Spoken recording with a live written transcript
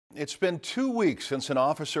It's been 2 weeks since an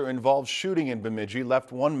officer-involved shooting in Bemidji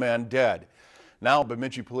left one man dead. Now,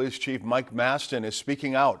 Bemidji Police Chief Mike Maston is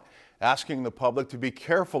speaking out, asking the public to be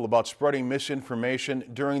careful about spreading misinformation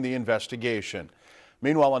during the investigation.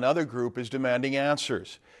 Meanwhile, another group is demanding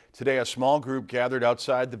answers. Today, a small group gathered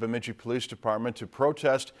outside the Bemidji Police Department to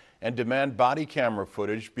protest and demand body camera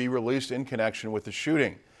footage be released in connection with the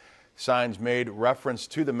shooting. Signs made reference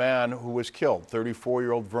to the man who was killed,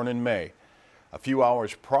 34-year-old Vernon May. A few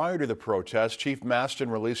hours prior to the protest, Chief Maston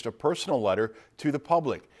released a personal letter to the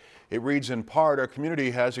public. It reads in part, "Our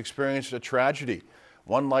community has experienced a tragedy.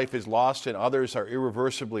 One life is lost and others are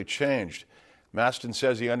irreversibly changed." Maston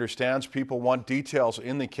says he understands people want details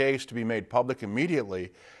in the case to be made public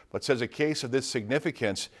immediately, but says a case of this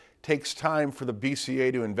significance takes time for the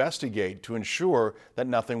BCA to investigate to ensure that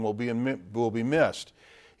nothing will be missed.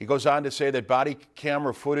 He goes on to say that body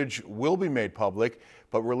camera footage will be made public,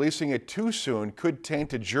 but releasing it too soon could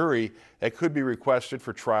taint a jury that could be requested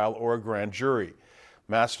for trial or a grand jury.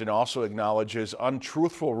 Maston also acknowledges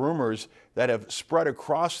untruthful rumors that have spread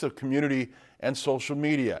across the community and social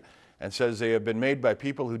media and says they have been made by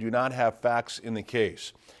people who do not have facts in the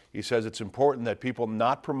case. He says it's important that people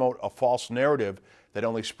not promote a false narrative that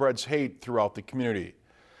only spreads hate throughout the community.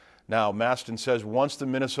 Now, Maston says once the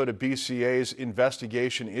Minnesota BCA's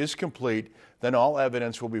investigation is complete, then all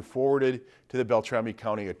evidence will be forwarded to the Beltrami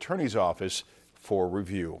County Attorney's Office for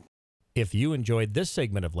review. If you enjoyed this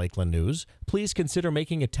segment of Lakeland News, please consider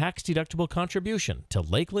making a tax-deductible contribution to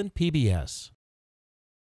Lakeland PBS.